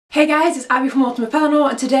Hey guys, it's Abby from Pellinor,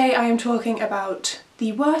 and today I am talking about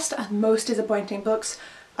the worst and most disappointing books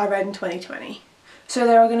I read in 2020. So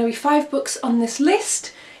there are going to be 5 books on this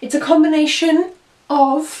list. It's a combination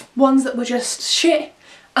of ones that were just shit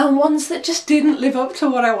and ones that just didn't live up to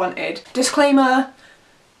what I wanted. Disclaimer,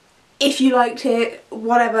 if you liked it,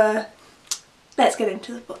 whatever, let's get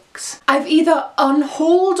into the books. I've either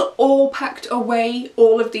unhauled or packed away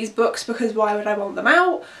all of these books because why would I want them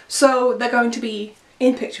out? So they're going to be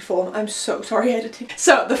in picture form. I'm so sorry editing.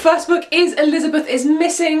 So the first book is Elizabeth is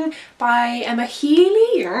Missing by Emma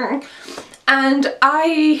Healy, and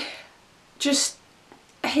I just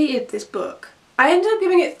hated this book. I ended up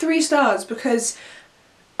giving it 3 stars because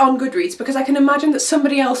on Goodreads because I can imagine that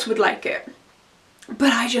somebody else would like it,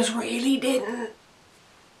 but I just really didn't.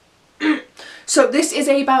 So this is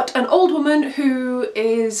about an old woman who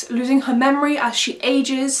is losing her memory as she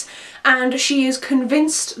ages, and she is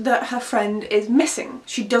convinced that her friend is missing.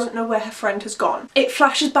 She doesn't know where her friend has gone. It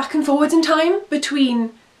flashes back and forwards in time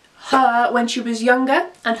between her when she was younger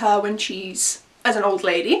and her when she's as an old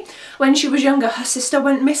lady. When she was younger, her sister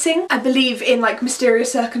went missing, I believe in like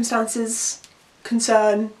mysterious circumstances,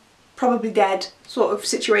 concern, probably dead sort of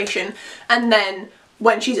situation, and then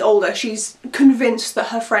when she's older, she's convinced that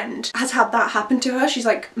her friend has had that happen to her. She's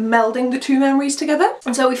like melding the 2 memories together.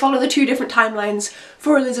 And so we follow the 2 different timelines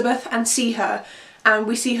for Elizabeth and see her. And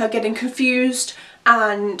we see her getting confused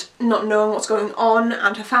and not knowing what's going on,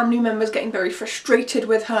 and her family members getting very frustrated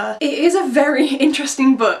with her. It is a very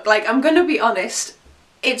interesting book. Like, I'm gonna be honest,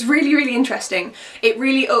 it's really, really interesting. It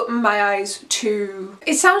really opened my eyes to,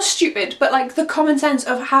 it sounds stupid, but like the common sense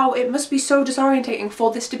of how it must be so disorientating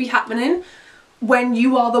for this to be happening when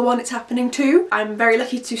you are the one it's happening to. I'm very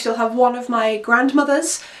lucky to still have one of my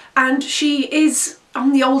grandmothers, and she is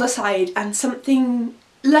on the older side and something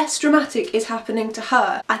less dramatic is happening to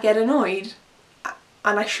her. I get annoyed,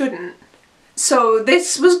 and I shouldn't. So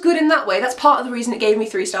this was good in that way. That's part of the reason it gave me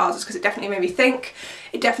 3 stars, is because it definitely made me think.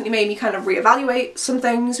 It definitely made me kind of reevaluate some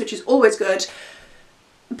things, which is always good.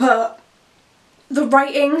 But the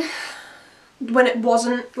writing, when it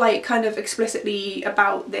wasn't like kind of explicitly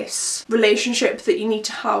about this relationship that you need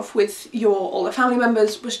to have with your older family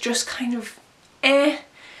members, was just kind of eh.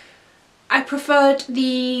 I preferred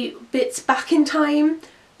the bits back in time.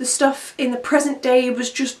 The stuff in the present day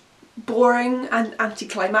was just boring and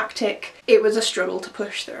anticlimactic. It was a struggle to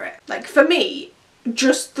push through it. Like for me,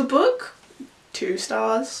 just the book, 2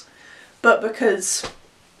 stars, but because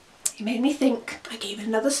it made me think, I gave it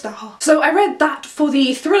another star. So I read that for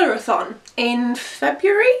the Thriller-a-thon in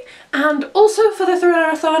February, and also for the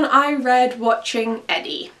Thriller-a-thon I read Watching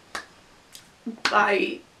Edie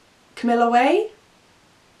by Camilla Way.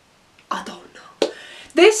 I don't know.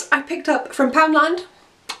 This I picked up from Poundland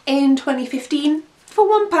in 2015 for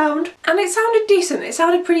 £1, and it sounded decent. It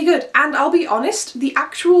sounded pretty good, and I'll be honest, the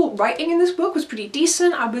actual writing in this book was pretty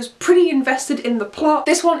decent. I was pretty invested in the plot.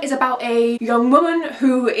 This one is about a young woman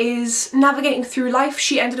who is navigating through life.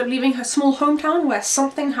 She ended up leaving her small hometown where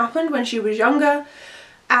something happened when she was younger,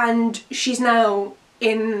 and she's now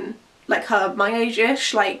in like her my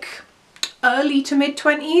age-ish, like early to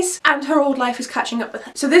mid-20s, and her old life is catching up with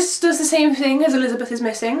her. So this does the same thing as Elizabeth is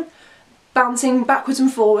Missing, bouncing backwards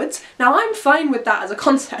and forwards. Now I'm fine with that as a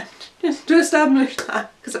concept, just to establish that,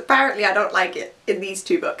 because apparently I don't like it in these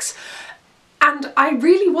 2 books. And I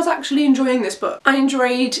really was actually enjoying this book. I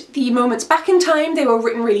enjoyed the moments back in time. They were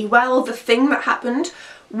written really well. The thing that happened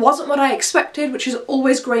wasn't what I expected, which is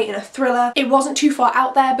always great in a thriller. It wasn't too far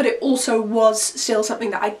out there, but it also was still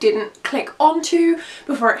something that I didn't click onto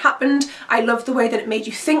before it happened. I loved the way that it made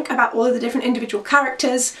you think about all of the different individual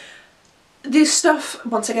characters. This stuff,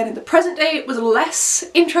 once again in the present day, was less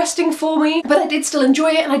interesting for me, but I did still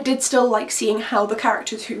enjoy it, and I did still like seeing how the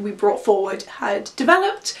characters who we brought forward had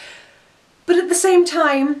developed. But at the same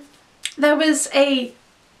time, there was a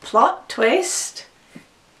plot twist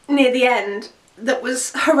near the end that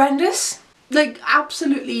was horrendous. Like,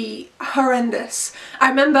 absolutely horrendous. I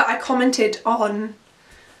remember I commented on,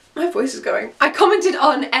 my voice is going. I commented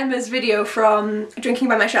on Emma's video from Drinking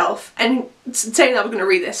by My Shelf and saying that I was going to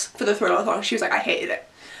read this for the Thriller-a-thon. She was like, I hated it.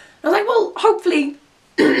 I was like, well, hopefully,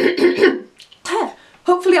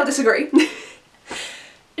 hopefully I'll disagree.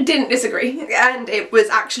 I didn't disagree, and it was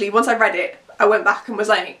actually, once I read it, I went back and was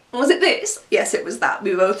like, was it this? Yes, it was that.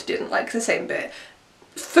 We both didn't like the same bit.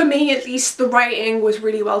 For me, at least, the writing was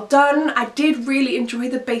really well done. I did really enjoy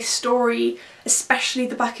the base story, especially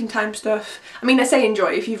the back in time stuff. I mean, I say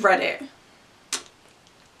enjoy if you've read it.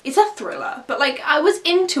 It's a thriller, but like, I was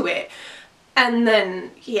into it. And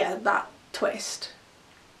then, yeah, that twist.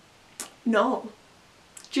 No.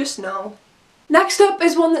 Just no. Next up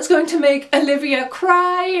is one that's going to make Olivia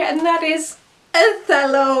cry, and that is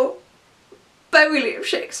Othello by William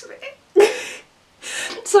Shakespeare.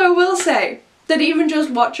 So I will say that even just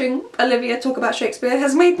watching Olivia talk about Shakespeare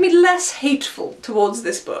has made me less hateful towards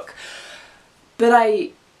this book, but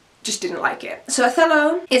I just didn't like it. So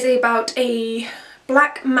Othello is about a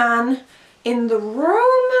black man in the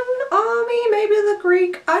Roman army, maybe the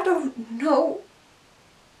Greek, I don't know.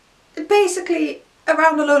 Basically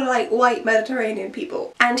around a lot of like white Mediterranean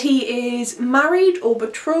people. And he is married or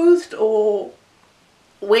betrothed or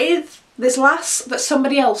with this lass that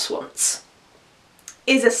somebody else wants.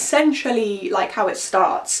 Is essentially like how it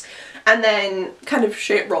starts. And then kind of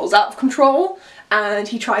shit rolls out of control and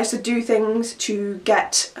he tries to do things to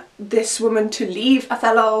get this woman to leave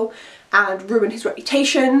Othello and ruin his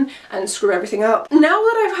reputation and screw everything up. Now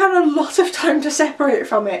that I've had a lot of time to separate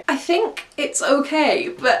from it, I think it's okay,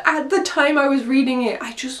 but at the time I was reading it,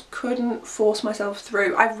 I just couldn't force myself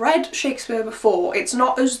through. I've read Shakespeare before. It's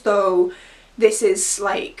not as though this is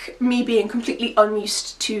like me being completely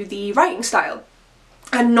unused to the writing style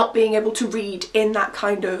and not being able to read in that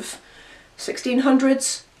kind of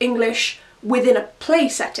 1600s English within a play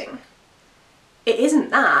setting. It isn't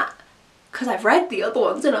that, because I've read the other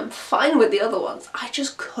ones and I'm fine with the other ones. I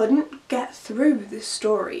just couldn't get through this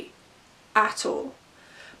story at all.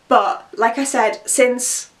 But like I said,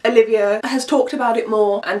 since Olivia has talked about it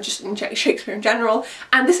more and just in Shakespeare in general,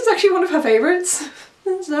 and this is actually one of her favourites,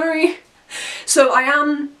 sorry. So I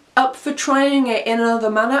am up for trying it in another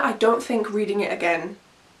manner. I don't think reading it again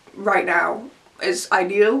right now is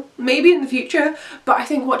ideal. Maybe in the future, but I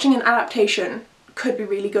think watching an adaptation could be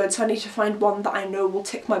really good, so I need to find one that I know will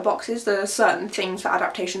tick my boxes. There are certain things for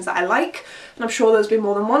adaptations that I like, and I'm sure there's been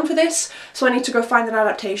more than one for this, so I need to go find an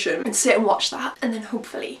adaptation and sit and watch that, and then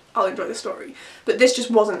hopefully I'll enjoy the story. But this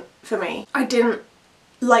just wasn't for me. I didn't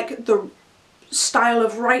like the style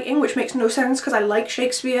of writing, which makes no sense because I like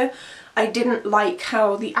Shakespeare. I didn't like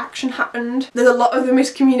how the action happened. There's a lot of the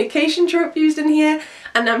miscommunication trope used in here,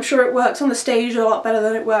 and I'm sure it works on the stage a lot better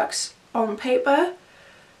than it works on paper.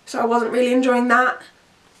 So I wasn't really enjoying that.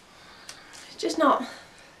 It's just not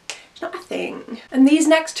a thing. And these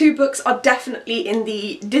next two books are definitely in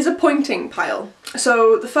the disappointing pile.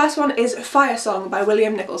 So the first one is Firesong by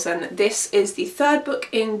William Nicholson. This is the third book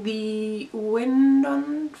in the Wind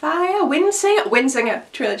on Fire?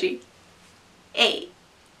 Windsinger trilogy. I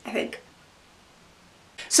think.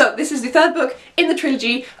 So this is the third book in the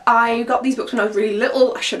trilogy. I got these books when I was really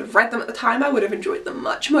little. I should have read them at the time. I would have enjoyed them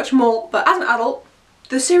much, much more. But as an adult,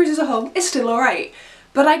 the series as a whole is still alright.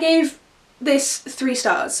 But I gave this 3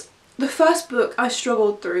 stars. The first book I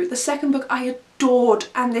struggled through. The second book I adored.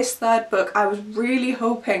 And this third book I was really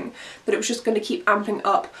hoping that it was just going to keep amping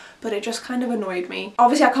up. But it just kind of annoyed me.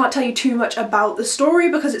 Obviously I can't tell you too much about the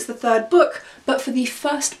story because it's the third book. But for the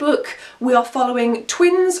first book we are following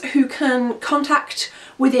twins who can contact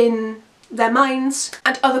within their minds,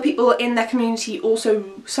 and other people in their community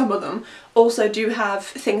also, some of them, also do have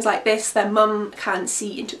things like this. Their mum can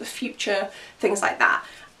see into the future, things like that.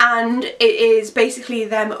 And it is basically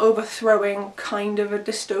them overthrowing kind of a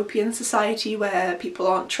dystopian society where people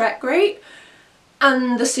aren't treated great,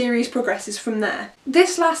 and the series progresses from there.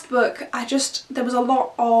 This last book, there was a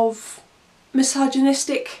lot of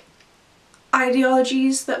misogynistic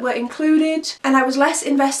ideologies that were included, and I was less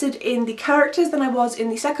invested in the characters than I was in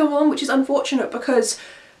the second one, which is unfortunate because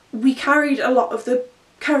we carried a lot of the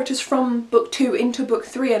characters from book 2 into book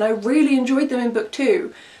 3 and I really enjoyed them in book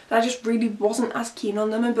 2, but I just really wasn't as keen on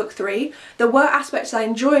them in book 3. There were aspects I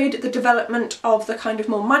enjoyed, the development of the kind of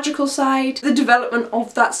more magical side, the development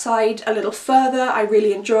of that side a little further I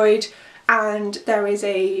really enjoyed, and there is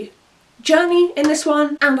a journey in this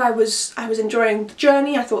one, and I was enjoying the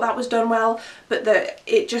journey. I thought that was done well, but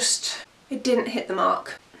it didn't hit the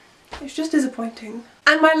mark. It was just disappointing.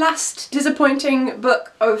 And my last disappointing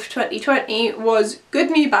book of 2020 was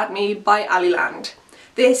Good Me Bad Me by Ali Land.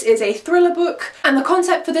 This is a thriller book, and the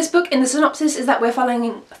concept for this book in the synopsis is that we're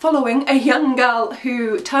following a young girl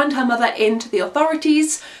who turned her mother into the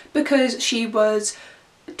authorities because she was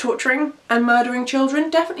torturing and murdering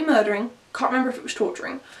children. Definitely murdering. Can't remember if it was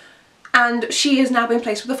torturing. And she has now been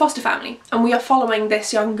placed with a foster family, and we are following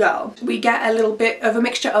this young girl. We get a little bit of a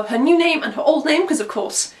mixture of her new name and her old name, because of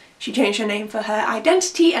course she changed her name for her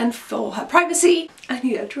identity and for her privacy. I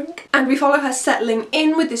need a drink. And we follow her settling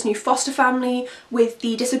in with this new foster family, with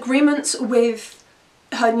the disagreements with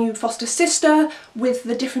her new foster sister, with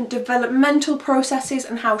the different developmental processes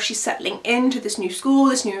and how she's settling into this new school,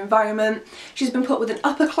 this new environment. She's been put with an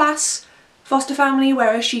upper class foster family,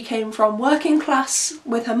 whereas she came from working class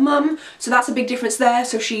with her mum, so that's a big difference there.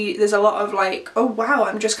 So there's a lot of like, oh wow,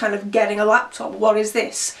 I'm just kind of getting a laptop, what is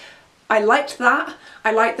this? I liked that.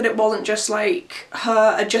 I liked that it wasn't just like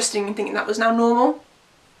her adjusting and thinking that was now normal,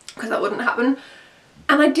 because that wouldn't happen.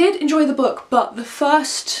 And I did enjoy the book, but the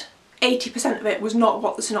first 80% of it was not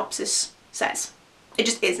what the synopsis says. It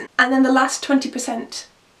just isn't. And then the last 20%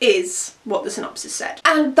 is what the synopsis said.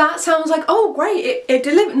 And that sounds like, oh great, it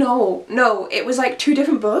delivered. No, it was like two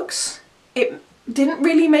different books. It didn't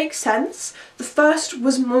really make sense. The first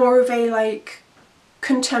was more of a like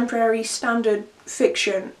contemporary standard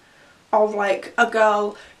fiction of like a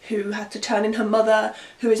girl who had to turn in her mother,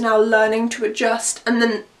 who is now learning to adjust, and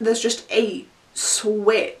then there's just a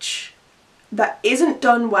switch that isn't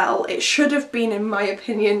done well. It should have been, in my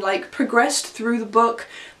opinion, like progressed through the book.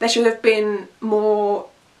 There should have been more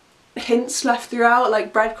hints left throughout,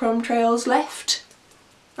 like breadcrumb trails left.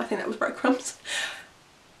 I think that was breadcrumbs.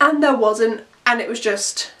 And there wasn't, and it was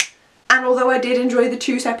just... And although I did enjoy the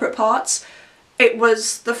two separate parts, it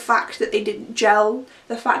was the fact that they didn't gel,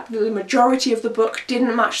 the fact that the majority of the book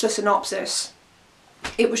didn't match the synopsis.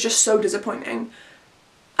 It was just so disappointing.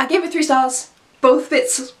 I gave it 3 stars. Both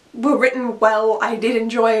bits were written well. I did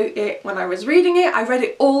enjoy it when I was reading it. I read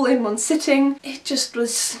it all in one sitting. It just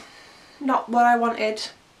was not what I wanted,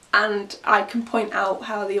 and I can point out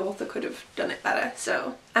how the author could have done it better,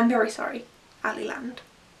 so I'm very sorry, Ali Land.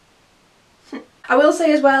 I will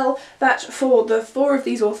say as well that for the 4 of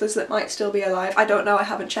these authors that might still be alive, I don't know, I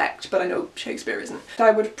haven't checked, but I know Shakespeare isn't,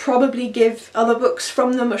 I would probably give other books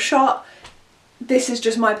from them a shot. This is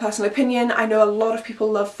just my personal opinion. I know a lot of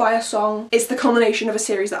people love Firesong. It's the culmination of a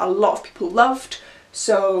series that a lot of people loved,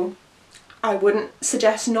 so I wouldn't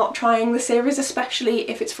suggest not trying the series, especially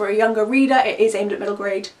if it's for a younger reader. It is aimed at middle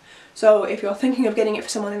grade, so if you're thinking of getting it for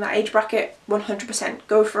someone in that age bracket, 100%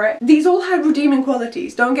 go for it. These all had redeeming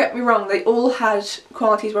qualities, don't get me wrong, they all had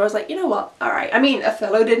qualities where I was like, you know what, alright. I mean,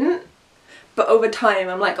 Othello didn't, but over time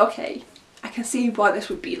I'm like, okay, I can see why this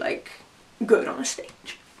would be like good on a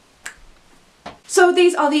stage. So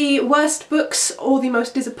these are the worst books or the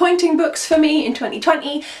most disappointing books for me in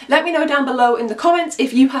 2020. Let me know down below in the comments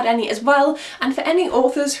if you had any as well, and for any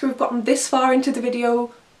authors who have gotten this far into the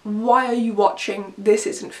video, why are you watching? This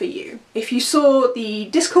isn't for you. If you saw the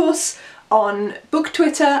discourse on book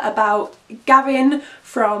Twitter about Gavin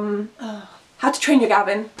from How to Train Your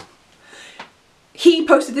Gavin, he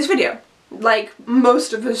posted this video. Like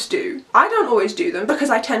most of us do. I don't always do them because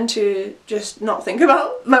I tend to just not think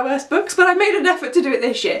about my worst books, but I made an effort to do it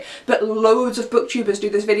this year. But loads of booktubers do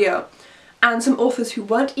this video, and some authors who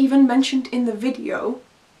weren't even mentioned in the video,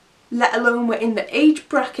 let alone were in the age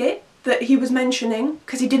bracket that he was mentioning,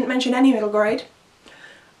 because he didn't mention any middle grade,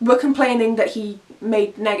 were complaining that he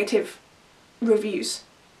made negative reviews.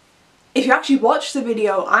 If you actually watch the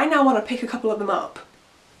video, I now want to pick a couple of them up.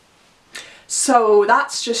 So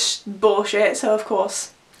that's just bullshit, so of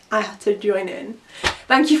course I had to join in.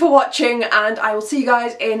 Thank you for watching, and I will see you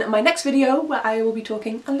guys in my next video where I will be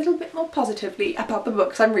talking a little bit more positively about the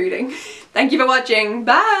books I'm reading. Thank you for watching,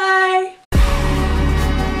 bye!